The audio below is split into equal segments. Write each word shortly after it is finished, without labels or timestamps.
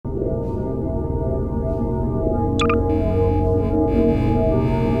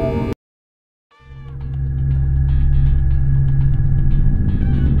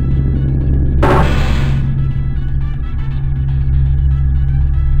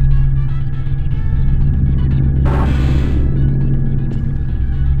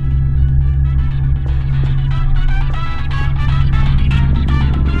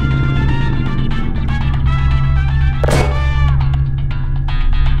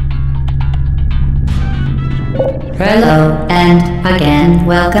Hello, and, again,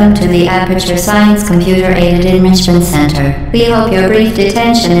 welcome to the Aperture Science Computer-Aided Enrichment Center. We hope your brief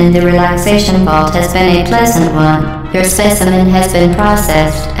detention in the relaxation vault has been a pleasant one. Your specimen has been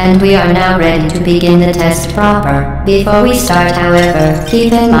processed, and we are now ready to begin the test proper. Before we start, however,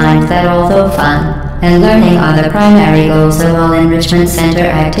 keep in mind that although fun and learning are the primary goals of all Enrichment Center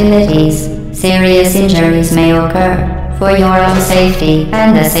activities, serious injuries may occur. For your own safety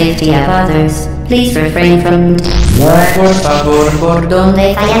and the safety of others, please refrain from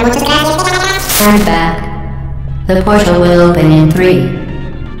Stand back. The portal will open in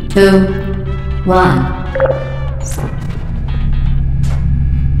 3, 2, 1.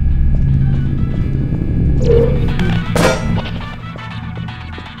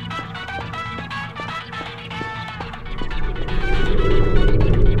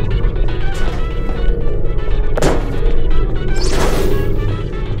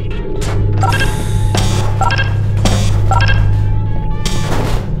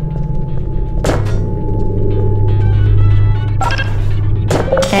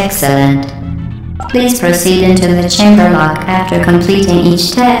 Excellent. Please proceed into the chamber lock after completing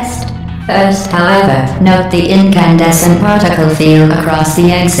each test. First, however, note the incandescent particle field across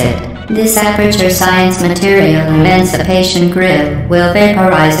the exit. This Aperture Science material emancipation grill will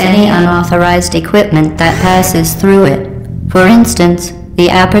vaporize any unauthorized equipment that passes through it. For instance, the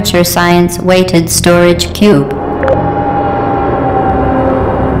Aperture Science weighted storage cube.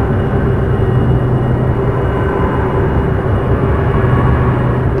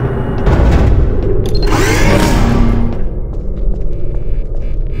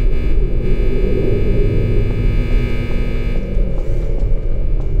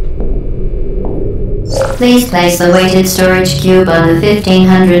 Please place the weighted storage cube on the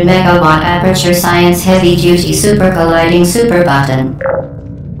 1500 megawatt Aperture Science Heavy Duty Super Colliding Super button.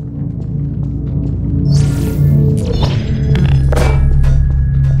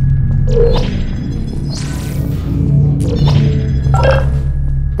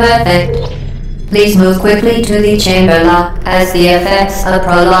 Perfect. Please move quickly to the chamber lock, as the effects of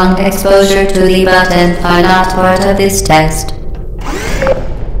prolonged exposure to the button are not part of this test.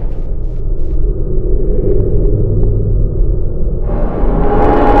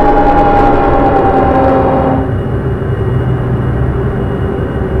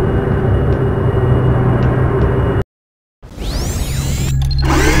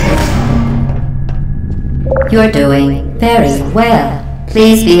 You're doing very well.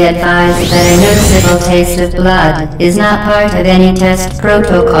 Please be advised that a noticeable taste of blood is not part of any test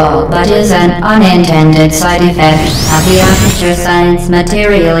protocol, but is an unintended side effect of the Aperture Science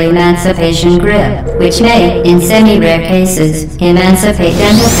material emancipation grill, which may, in semi-rare cases, emancipate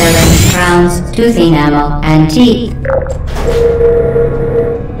dental fillings, crowns, tooth enamel, and teeth.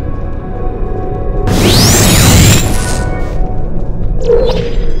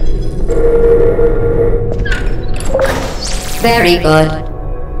 Very good.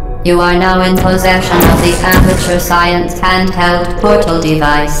 You are now in possession of the Aperture Science handheld portal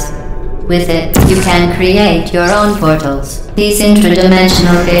device. With it, you can create your own portals. These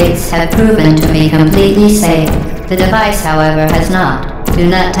intradimensional gates have proven to be completely safe. The device, however, has not. Do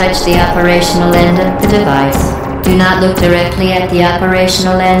not touch the operational end of the device. Do not look directly at the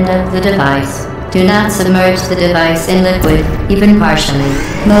operational end of the device. Do not submerge the device in liquid, even partially.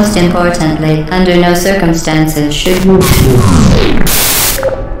 Most importantly, under no circumstances should you...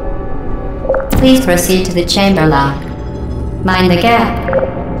 Please proceed to the chamber lock. Mind the gap.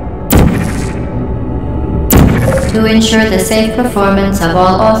 To ensure the safe performance of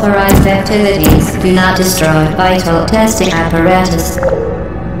all authorized activities, do not destroy vital testing apparatus.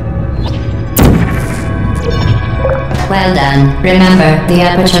 Well done. Remember, the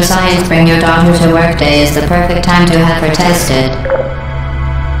Aperture Science Bring Your Daughter to Work Day is the perfect time to have her tested.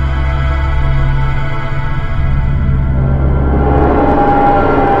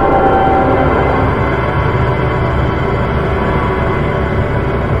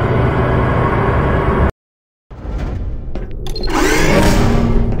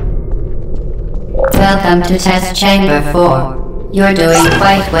 Welcome to Test Chamber 4. You're doing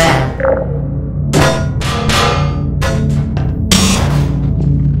quite well.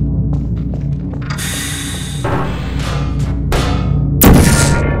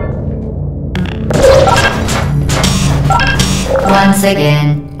 Once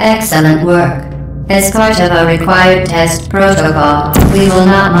again, excellent work. As part of a required test protocol, we will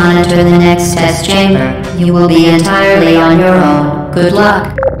not monitor the next test chamber. You will be entirely on your own. Good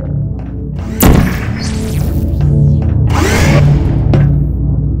luck.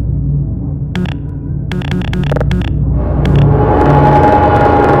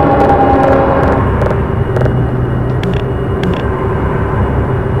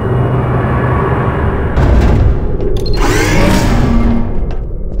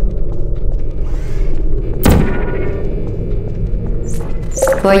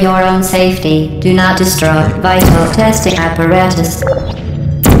 For your own safety, do not destroy vital testing apparatus.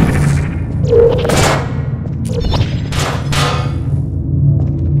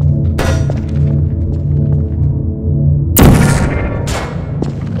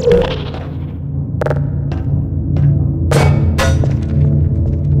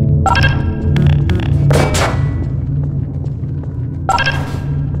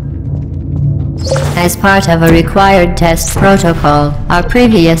 As part of a required test protocol, our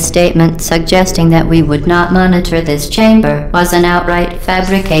previous statement suggesting that we would not monitor this chamber was an outright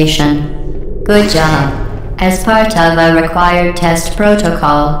fabrication. Good job. As part of a required test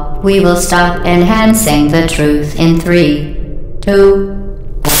protocol, we will stop enhancing the truth in 3, 2,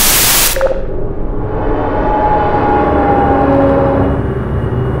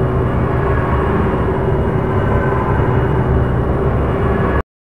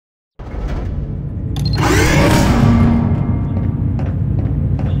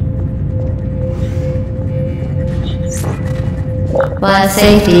 While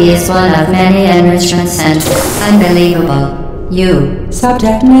safety is one of many enrichment centers, unbelievable. You,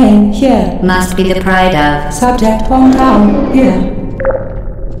 Subject name here. must be the pride of. Subject hometown here.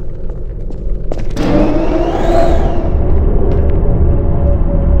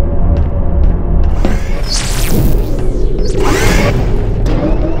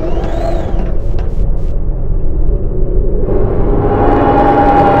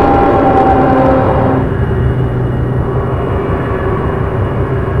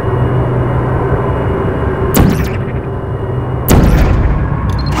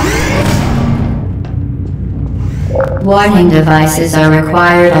 Warning devices are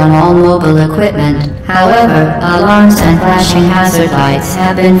required on all mobile equipment. However, alarms and flashing hazard lights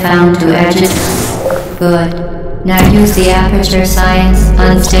have been found to agitate. Good. Now use the aperture science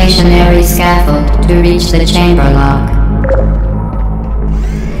unstationary scaffold to reach the chamber lock.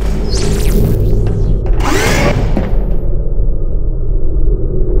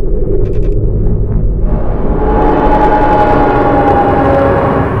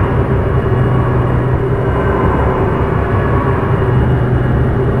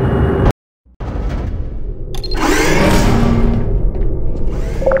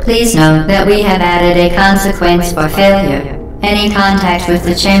 Please note that we have added a consequence for failure. Any contact with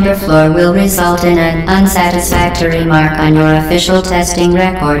the chamber floor will result in an unsatisfactory mark on your official testing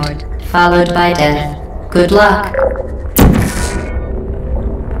record, followed by death. Good luck.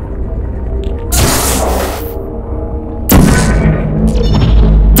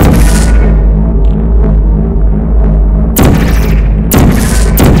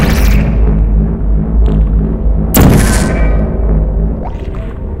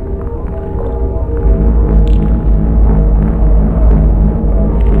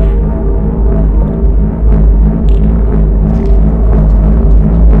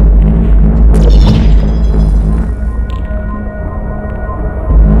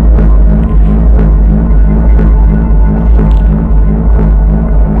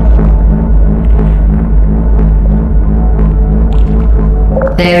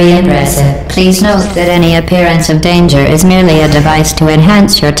 Very impressive. Please note that any appearance of danger is merely a device to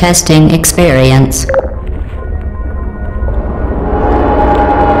enhance your testing experience.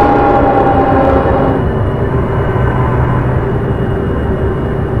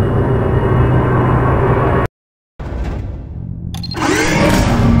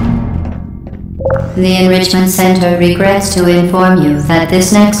 The Enrichment Center regrets to inform you that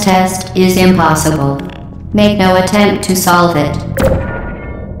this next test is impossible. Make no attempt to solve it.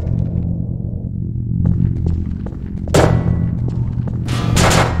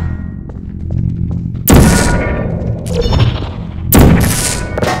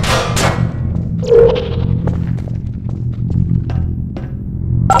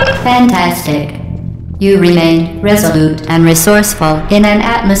 Fantastic. You remain resolute and resourceful in an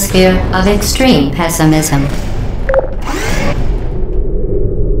atmosphere of extreme pessimism.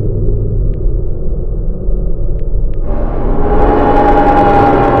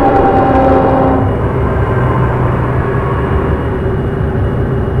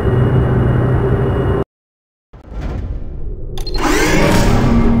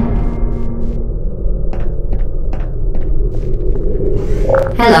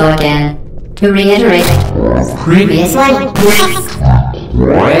 Hello again. To reiterate, previous one.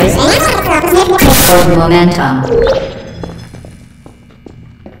 Over momentum.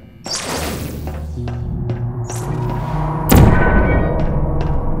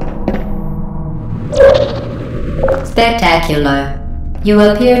 Spectacular. You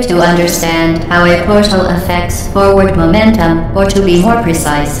appear to understand how a portal affects forward momentum, or to be more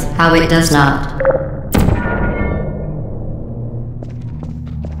precise, how it does not.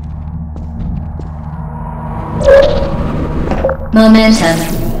 Momentum,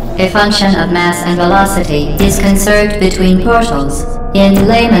 a function of mass and velocity, is conserved between portals. In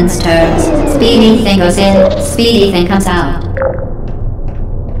layman's terms, speedy thing goes in, speedy thing comes out.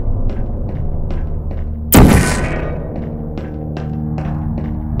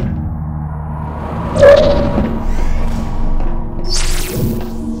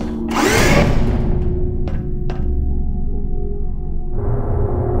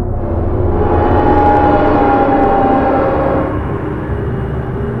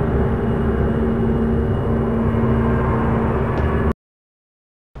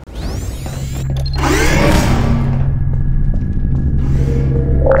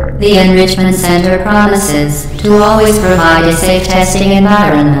 The Enrichment Center promises to always provide a safe testing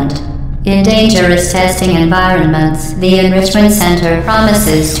environment. In dangerous testing environments, the Enrichment Center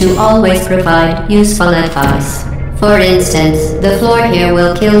promises to always provide useful advice. For instance, the floor here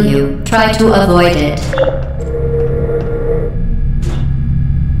will kill you. Try to avoid it.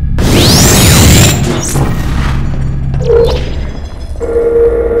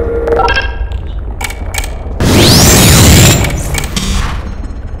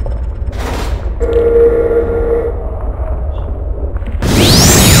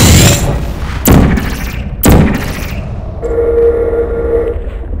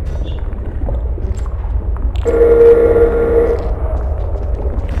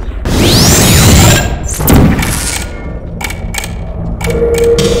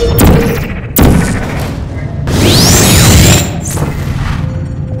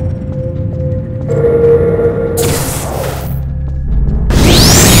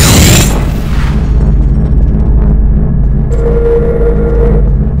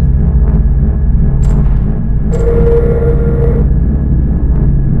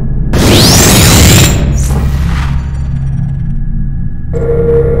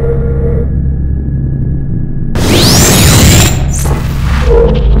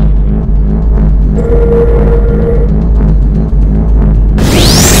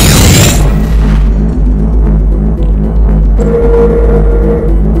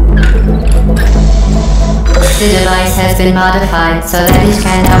 The device has been modified so that it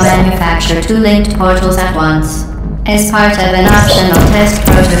can now manufacture two linked portals at once. As part of an optional test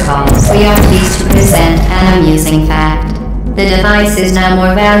protocol, we are pleased to present an amusing fact. The device is now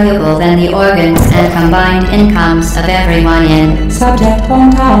more valuable than the organs and combined incomes of everyone in Subject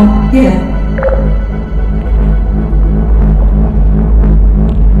hometown, here.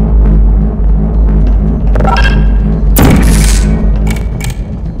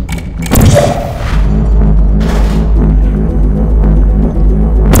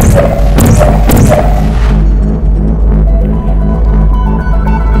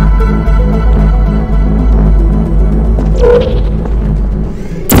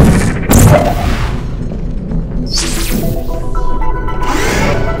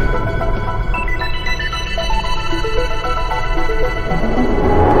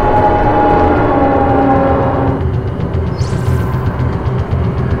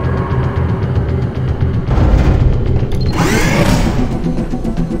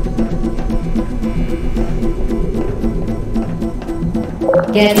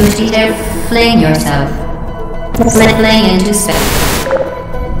 Get Uchi there, fling yourself. Fling into space.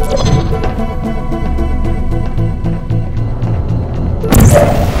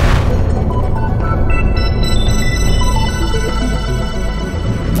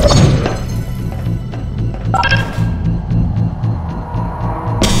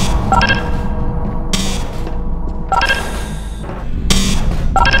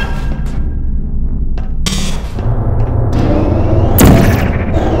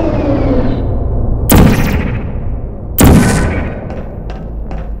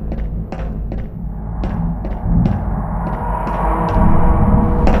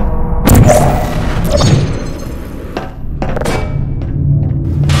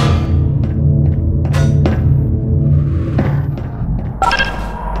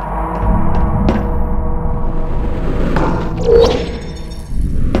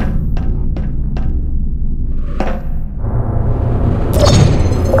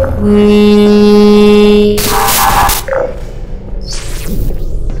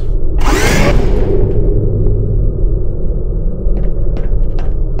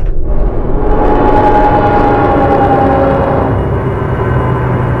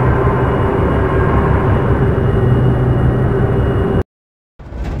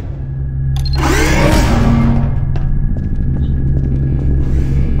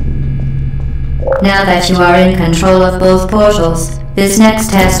 Now that you are in control of both portals, this next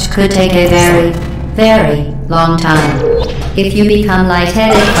test could take a very, very long time. If you become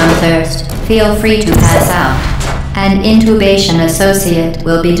lightheaded from thirst, feel free to pass out. An intubation associate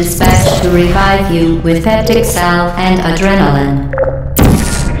will be dispatched to revive you with peptic salve and adrenaline.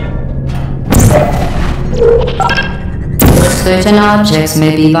 Certain objects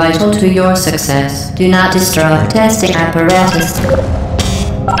may be vital to your success. Do not destroy testing apparatus.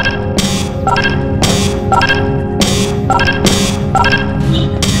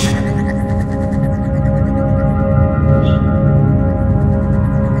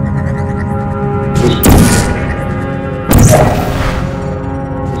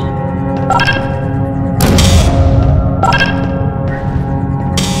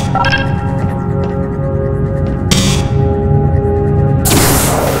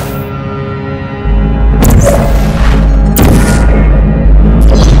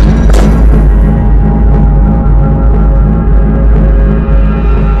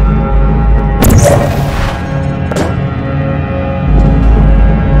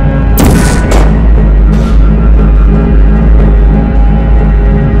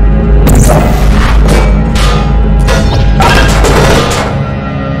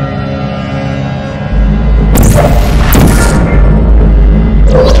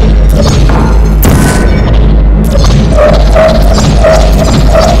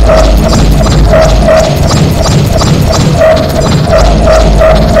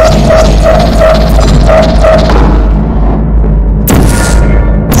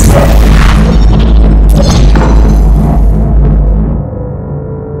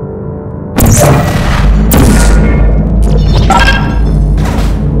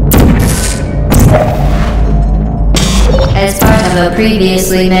 As part of a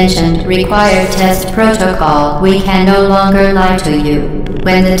previously mentioned required test protocol, we can no longer lie to you.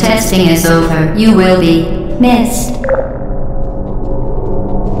 When the testing is over, you will be missed.